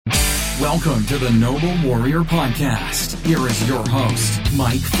Welcome to the Noble Warrior Podcast. Here is your host,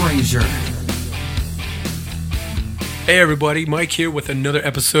 Mike Frazier. Hey everybody, Mike here with another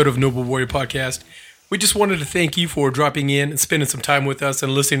episode of Noble Warrior Podcast. We just wanted to thank you for dropping in and spending some time with us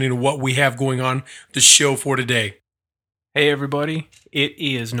and listening to what we have going on the show for today. Hey everybody, it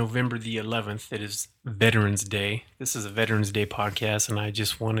is November the 11th. It is Veterans Day. This is a Veterans Day podcast, and I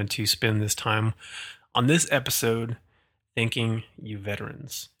just wanted to spend this time on this episode thanking you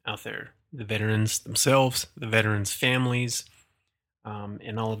veterans out there. The veterans themselves, the veterans' families,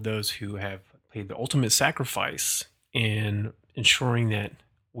 and all of those who have paid the ultimate sacrifice in ensuring that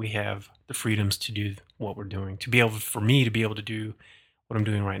we have the freedoms to do what we're doing. For me to be able to do what I'm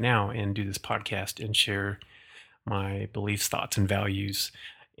doing right now and do this podcast and share my beliefs, thoughts, and values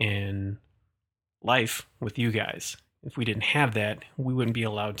in life with you guys. If we didn't have that, we wouldn't be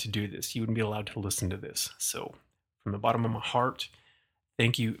allowed to do this. You wouldn't be allowed to listen to this. So from the bottom of my heart,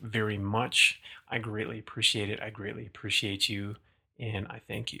 thank you very much. I greatly appreciate it. I greatly appreciate you, and I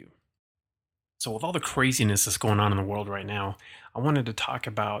thank you. So with all the craziness that's going on in the world right now, I wanted to talk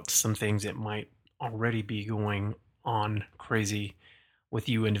about some things that might already be going on crazy with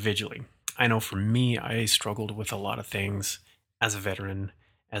you individually. I know for me, I struggled with a lot of things as a veteran,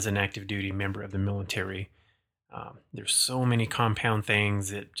 as an active duty member of the military. There's so many compound things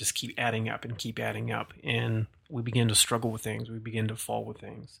that just keep adding up, and we begin to struggle with things. We begin to fall with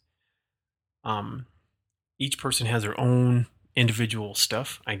things. Each person has their own individual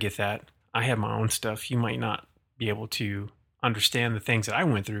stuff. I get that. I have my own stuff. You might not be able to understand the things that I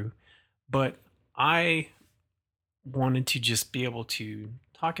went through, but I wanted to just be able to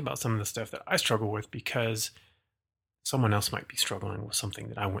talk about some of the stuff that I struggle with because someone else might be struggling with something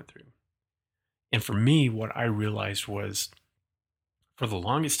that I went through. And for me, what I realized was, for the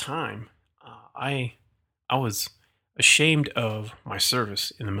longest time, I was ashamed of my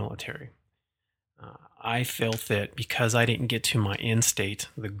service in the military. I felt that because I didn't get to my end state,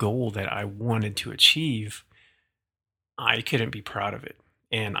 the goal that I wanted to achieve, I couldn't be proud of it.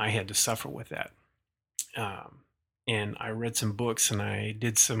 And I had to suffer with that. And I read some books and I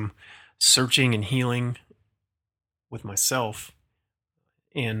did some searching and healing with myself.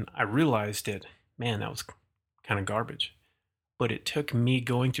 And I realized that, man, that was kind of garbage. But it took me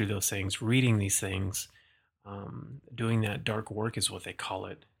going through those things, reading these things, doing that dark work is what they call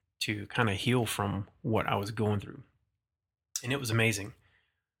it, to kind of heal from what I was going through. And it was amazing.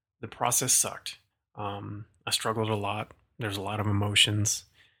 The process sucked. I struggled a lot. There's a lot of emotions.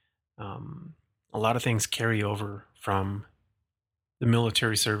 A lot of things carry over from the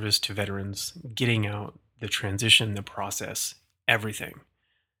military service to veterans, getting out, the transition, the process, everything.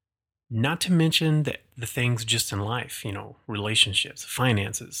 Not to mention the things just in life, relationships,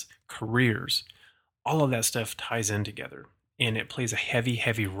 finances, careers, all of that stuff ties in together. And it plays a heavy,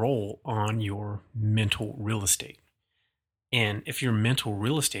 heavy role on your mental real estate. And if your mental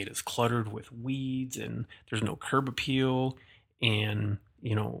real estate is cluttered with weeds and there's no curb appeal and,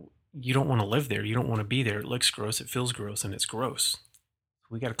 you don't want to live there, you don't want to be there, it looks gross, it feels gross, and it's gross.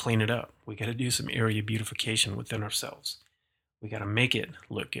 We got to clean it up. We got to do some area beautification within ourselves. We got to make it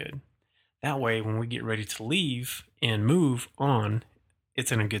look good. That way, when we get ready to leave and move on,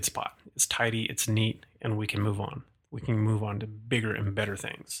 it's in a good spot. It's tidy, it's neat, and we can move on. We can move on to bigger and better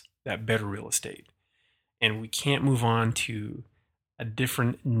things, that better real estate. And we can't move on to a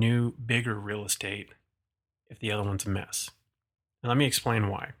different, new, bigger real estate if the other one's a mess. Now, let me explain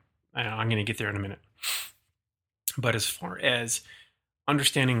why. I'm going to get there in a minute. But as far as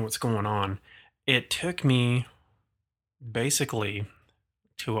understanding what's going on, it took me basically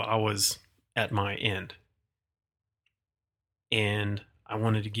till I was at my end. And I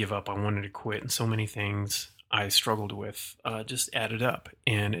wanted to give up. I wanted to quit. And so many things I struggled with just added up.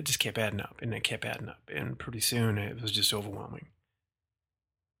 And it just kept adding up. And it kept adding up. And pretty soon it was just overwhelming.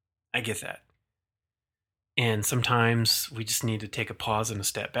 I get that. And sometimes we just need to take a pause and a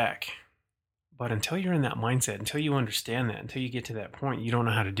step back. But until you're in that mindset, until you understand that, until you get to that point, you don't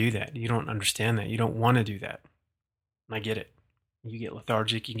know how to do that. You don't understand that. You don't want to do that. And I get it. You get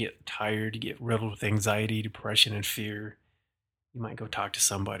lethargic, you get tired, you get riddled with anxiety, depression, and fear. You might go talk to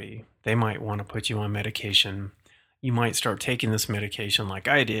somebody. They might want to put you on medication. You might start taking this medication like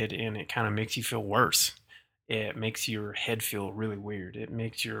I did, and it kind of makes you feel worse. It makes your head feel really weird. It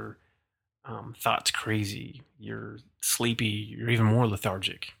makes your thoughts crazy. You're sleepy. You're even more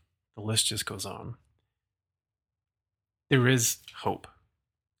lethargic. The list just goes on. There is hope.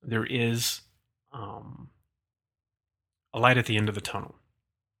 There is a light at the end of the tunnel.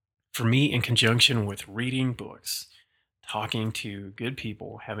 For me, in conjunction with reading books, talking to good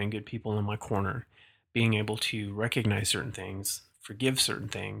people, having good people in my corner, being able to recognize certain things, forgive certain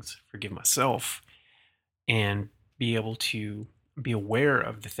things, forgive myself, and be able to be aware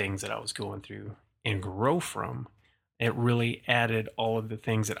of the things that I was going through and grow from, it really added all of the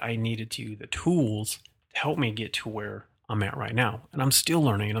things that I needed to, the tools to help me get to where I'm at right now. And I'm still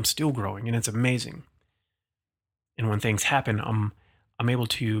learning and I'm still growing, and it's amazing. And when things happen, I'm able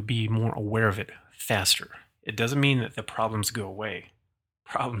to be more aware of it faster. It doesn't mean that the problems go away.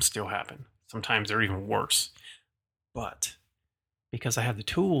 Problems still happen. Sometimes they're even worse. But because I have the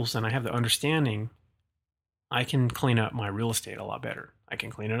tools and I have the understanding, I can clean up my real estate a lot better. I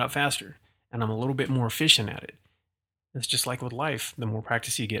can clean it up faster, and I'm a little bit more efficient at it. It's just like with life. The more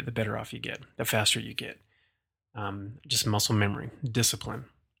practice you get, the better off you get, the faster you get. Just muscle memory, discipline.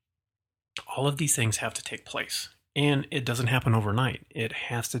 All of these things have to take place, and it doesn't happen overnight. It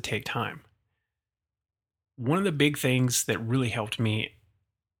has to take time. One of the big things that really helped me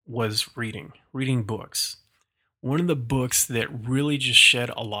was reading books. One of the books that really just shed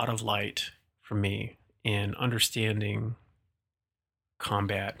a lot of light for me in understanding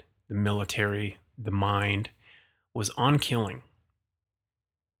combat, the military, the mind, was On Killing.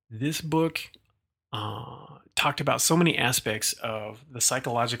 This book talked about so many aspects of the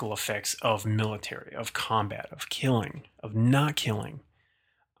psychological effects of military, of combat, of killing, of not killing.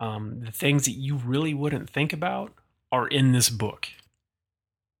 The things that you really wouldn't think about are in this book.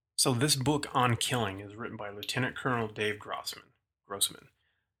 So this book, On Killing, is written by Lieutenant Colonel Dave Grossman.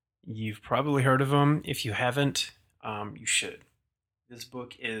 You've probably heard of him. If you haven't, you should. This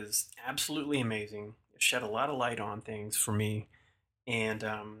book is absolutely amazing. It shed a lot of light on things for me, and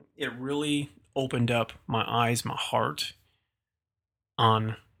it really opened up my eyes, my heart,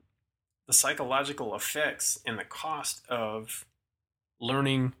 on the psychological effects and the cost of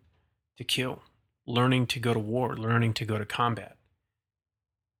learning to kill, learning to go to war, learning to go to combat.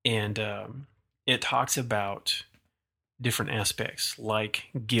 And it talks about different aspects like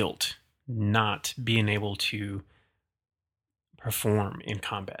guilt, not being able to perform in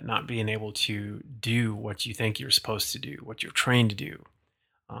combat, not being able to do what you think you're supposed to do, what you're trained to do,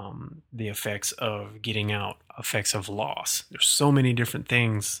 the effects of getting out, effects of loss. There's so many different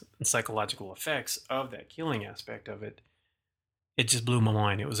things and psychological effects of that killing aspect of it. It just blew my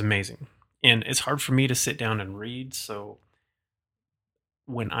mind. It was amazing. And it's hard for me to sit down and read, so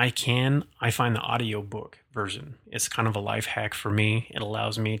when I can, I find the audiobook version. It's kind of a life hack for me. It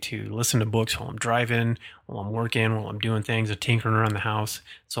allows me to listen to books while I'm driving, while I'm working, while I'm doing things, or tinkering around the house.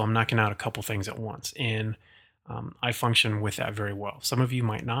 So I'm knocking out a couple things at once. And I function with that very well. Some of you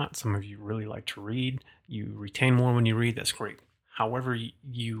might not. Some of you really like to read. You retain more when you read. That's great. However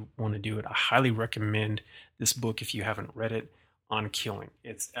you want to do it, I highly recommend this book if you haven't read it, On Killing.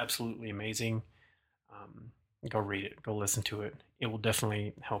 It's absolutely amazing. Go read it. Go listen to it. It will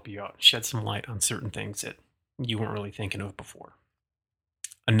definitely help you out. Shed some light on certain things that you weren't really thinking of before.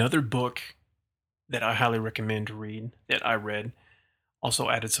 Another book that I highly recommend to read, that I read,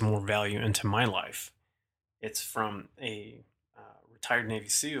 also added some more value into my life. It's from a retired Navy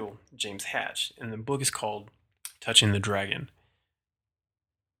SEAL, James Hatch, and the book is called Touching the Dragon.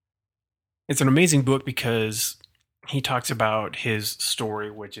 It's an amazing book because he talks about his story,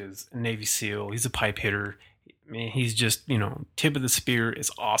 which is a Navy SEAL. He's a pipe hitter. He's just, tip of the spear.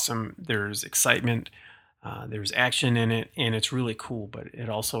 It's awesome. There's excitement. There's action in it, and it's really cool. But it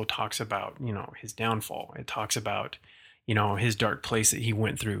also talks about, his downfall. It talks about, his dark place that he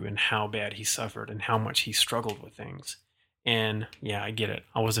went through and how bad he suffered and how much he struggled with things. And yeah, I get it.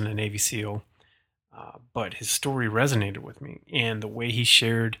 I wasn't a Navy SEAL, but his story resonated with me. And the way he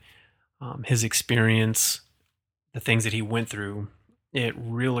shared his experience, the things that he went through, it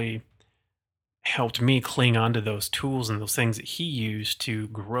really helped me cling onto those tools and those things that he used to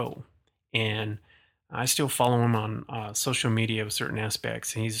grow. And I still follow him on social media with certain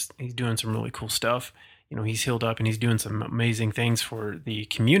aspects. He's doing some really cool stuff. He's healed up and he's doing some amazing things for the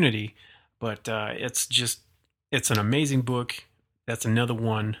community. But it's an amazing book. That's another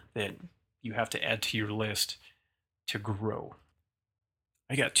one that you have to add to your list to grow.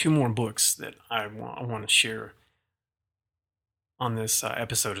 I got two more books that I want to share on this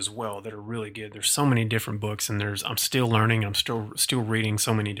episode as well that are really good. There's so many different books, and I'm still learning. I'm still reading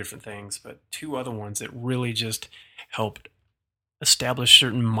so many different things. But two other ones that really just helped establish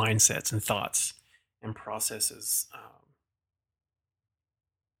certain mindsets and thoughts and processes.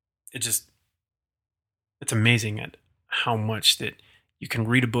 It's amazing at how much that you can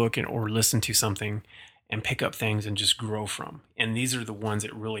read a book or listen to something and pick up things and just grow from. And these are the ones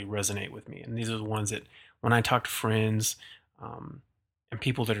that really resonate with me. And these are the ones that when I talk to friends and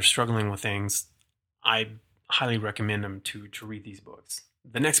people that are struggling with things, I highly recommend them to read these books.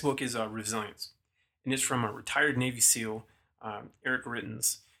 The next book is Resilience. And it's from a retired Navy SEAL, Eric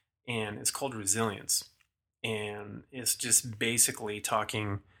Ritten's, and it's called Resilience. And it's just basically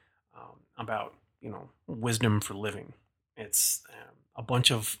talking about, wisdom for living. It's a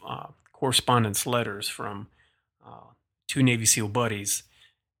bunch of correspondence letters from two Navy SEAL buddies,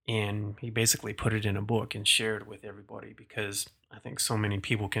 and he basically put it in a book and shared it with everybody because I think so many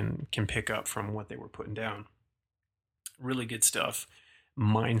people can pick up from what they were putting down. Really good stuff.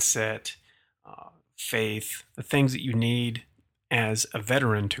 Mindset, faith, the things that you need as a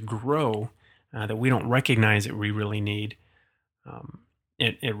veteran to grow that we don't recognize that we really need.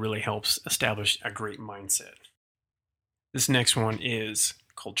 It really helps establish a great mindset. This next one is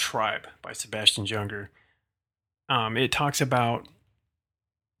called Tribe by Sebastian Junger. It talks about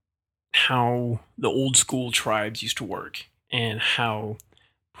how the old school tribes used to work and how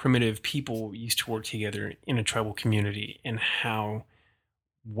primitive people used to work together in a tribal community and how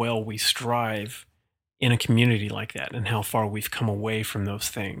well we strive in a community like that and how far we've come away from those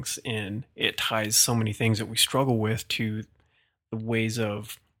things. And it ties so many things that we struggle with to the ways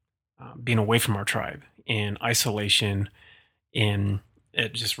of being away from our tribe and isolation. And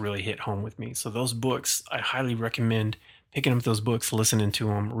it just really hit home with me. So those books, I highly recommend picking up those books, listening to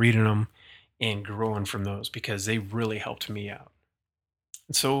them, reading them, and growing from those because they really helped me out.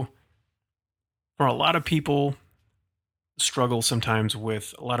 And so for a lot of people struggle sometimes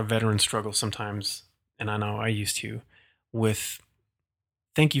with, a lot of veterans struggle sometimes, and I know I used to, with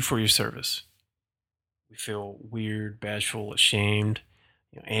thank you for your service. We feel weird, bashful, ashamed,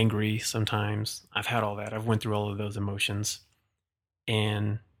 angry sometimes. I've had all that. I've went through all of those emotions.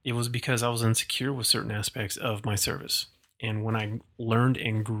 And it was because I was insecure with certain aspects of my service. And when I learned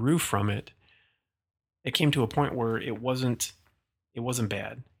and grew from it, it came to a point where it wasn't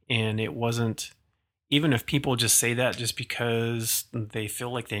bad. And it wasn't, even if people just say that just because they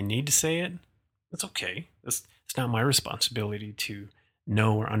feel like they need to say it, that's okay. It's not my responsibility to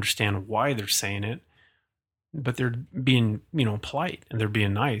know or understand why they're saying it. But they're being, polite and they're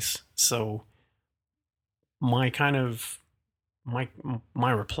being nice. So my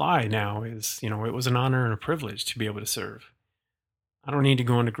reply now is, it was an honor and a privilege to be able to serve. I don't need to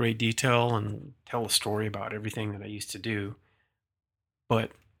go into great detail and tell a story about everything that I used to do.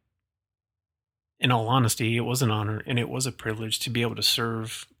 But in all honesty, it was an honor and it was a privilege to be able to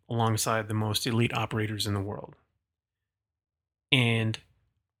serve alongside the most elite operators in the world. And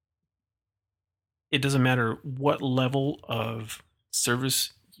it doesn't matter what level of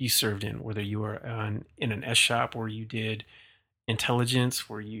service you served in, whether you were in an S shop where you did intelligence,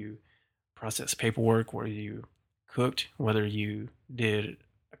 where you processed paperwork, where you cooked, whether you did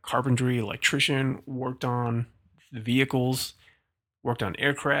a carpentry, electrician, worked on the vehicles, worked on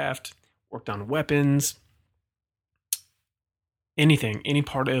aircraft, worked on weapons, anything, any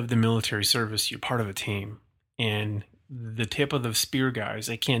part of the military service, you're part of a team. And the tip of the spear guys,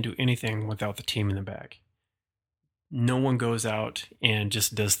 they can't do anything without the team in the back. No one goes out and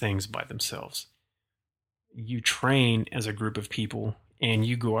just does things by themselves. You train as a group of people and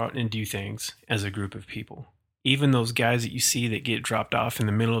you go out and do things as a group of people. Even those guys that you see that get dropped off in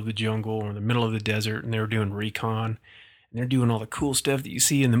the middle of the jungle or in the middle of the desert and they're doing recon and they're doing all the cool stuff that you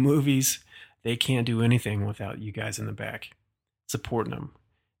see in the movies, they can't do anything without you guys in the back supporting them,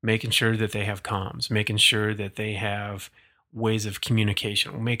 making sure that they have comms, making sure that they have ways of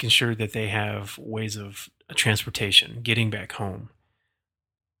communication, making sure that they have ways of transportation, getting back home,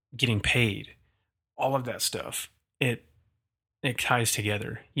 getting paid, all of that stuff. It ties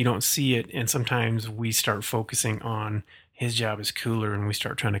together. You don't see it, and sometimes we start focusing on his job is cooler and we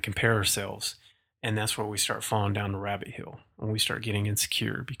start trying to compare ourselves. And that's where we start falling down the rabbit hill and we start getting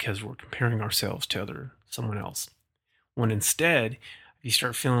insecure because we're comparing ourselves to someone else. When instead, if you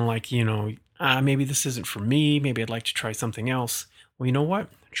start feeling like, maybe this isn't for me, maybe I'd like to try something else. Well, you know what?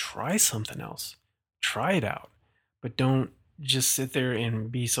 Try something else. Try it out. But don't just sit there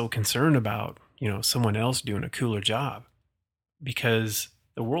and be so concerned about, someone else doing a cooler job. Because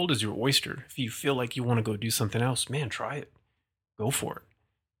the world is your oyster. If you feel like you want to go do something else, man, try it. Go for it.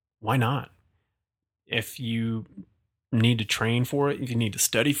 Why not? If you need to train for it, if you need to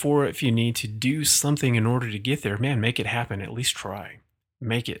study for it, if you need to do something in order to get there, man, make it happen. At least try.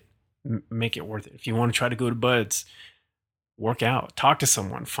 Make it worth it. If you want to try to go to Buds, work out, talk to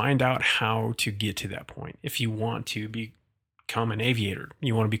someone, find out how to get to that point. If you want to become an aviator,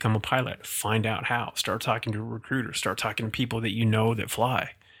 you want to become a pilot, find out how. Start talking to a recruiter, start talking to people that you know that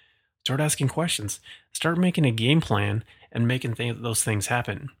fly. Start asking questions. Start making a game plan and making those things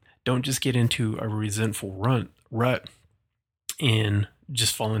happen. Don't just get into a resentful rut and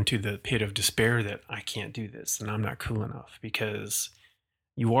just fall into the pit of despair that I can't do this and I'm not cool enough, because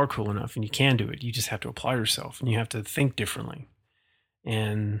You are cool enough and you can do it. You just have to apply yourself and you have to think differently.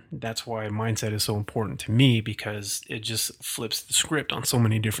 And that's why mindset is so important to me, because it just flips the script on so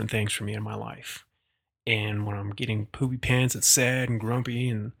many different things for me in my life. And when I'm getting poopy pants and sad and grumpy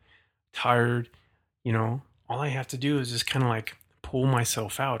and tired, all I have to do is just kind of like pull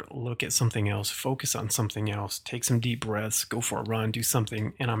myself out, look at something else, focus on something else, take some deep breaths, go for a run, do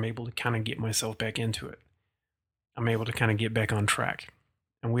something, and I'm able to kind of get myself back into it. I'm able to kind of get back on track.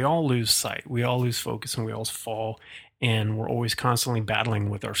 And we all lose sight, we all lose focus, and we all fall, and we're always constantly battling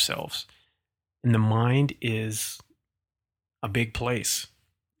with ourselves. And the mind is a big place.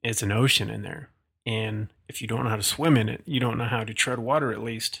 It's an ocean in there. And if you don't know how to swim in it, you don't know how to tread water at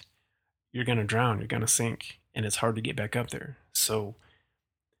least, you're going to drown, you're going to sink, and it's hard to get back up there. So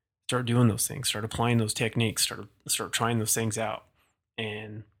start doing those things, start applying those techniques, start trying those things out,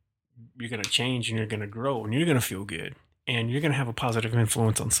 and you're going to change and you're going to grow and you're going to feel good and you're going to have a positive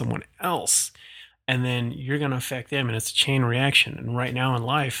influence on someone else. And then you're going to affect them, and it's a chain reaction. And right now in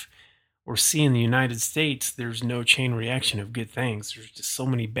life, we're seeing the United States, there's no chain reaction of good things. There's just so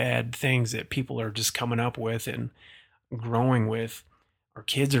many bad things that people are just coming up with and growing with. Our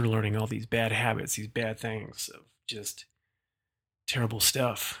kids are learning all these bad habits, these bad things of just terrible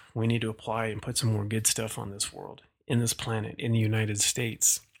stuff. We need to apply and put some more good stuff on this world, in this planet, in the United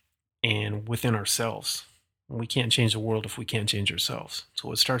States, and within ourselves. We can't change the world if we can't change ourselves.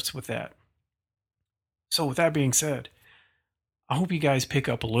 So it starts with that. So with that being said, I hope you guys pick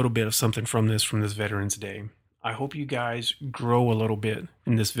up a little bit of something from this Veterans Day. I hope you guys grow a little bit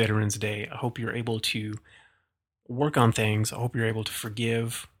in this Veterans Day. I hope you're able to work on things. I hope you're able to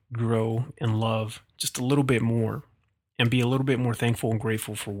forgive, grow, and love just a little bit more, and be a little bit more thankful and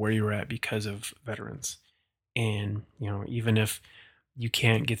grateful for where you're at because of veterans. And, even if you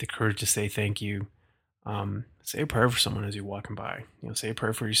can't get the courage to say thank you, say a prayer for someone as you're walking by. Say a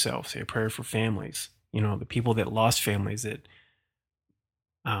prayer for yourself. Say a prayer for families. The people that lost families, that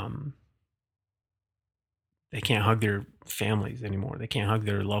they can't hug their families anymore. They can't hug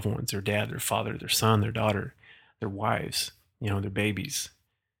their loved ones, their dad, their father, their son, their daughter, their wives, their babies.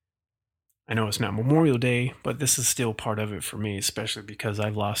 I know it's not Memorial Day, but this is still part of it for me, especially because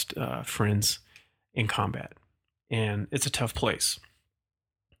I've lost friends in combat. And it's a tough place.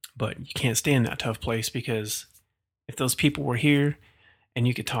 But you can't stay in that tough place, because if those people were here and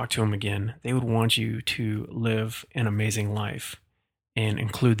you could talk to them again, they would want you to live an amazing life and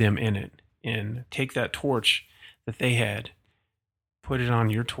include them in it, and take that torch that they had, put it on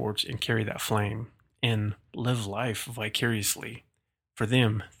your torch and carry that flame and live life vicariously for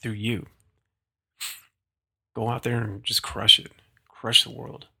them through you. Go out there and just crush it. Crush the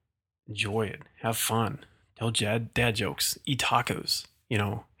world. Enjoy it. Have fun. Tell dad jokes. Eat tacos.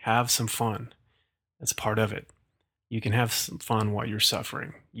 Have some fun. That's part of it. You can have some fun while you're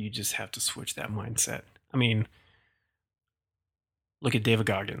suffering. You just have to switch that mindset. I mean, look at David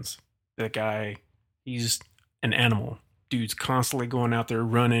Goggins. That guy, he's an animal. Dude's constantly going out there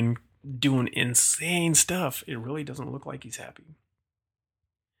running, doing insane stuff. It really doesn't look like he's happy.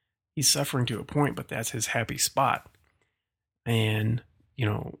 He's suffering to a point, but that's his happy spot. And,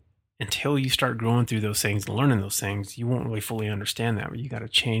 until you start growing through those things and learning those things, you won't really fully understand that. But you got to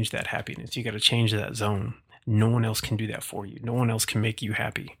change that happiness. You got to change that zone. No one else can do that for you. No one else can make you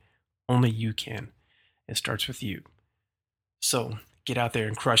happy. Only you can. It starts with you. So get out there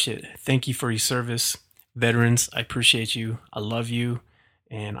and crush it. Thank you for your service. Veterans, I appreciate you. I love you.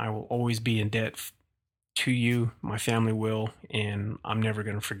 And I will always be in debt to you. My family will. And I'm never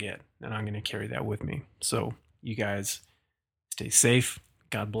going to forget. And I'm going to carry that with me. So you guys stay safe.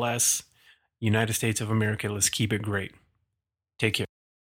 God bless. United States of America. Let's keep it great. Take care.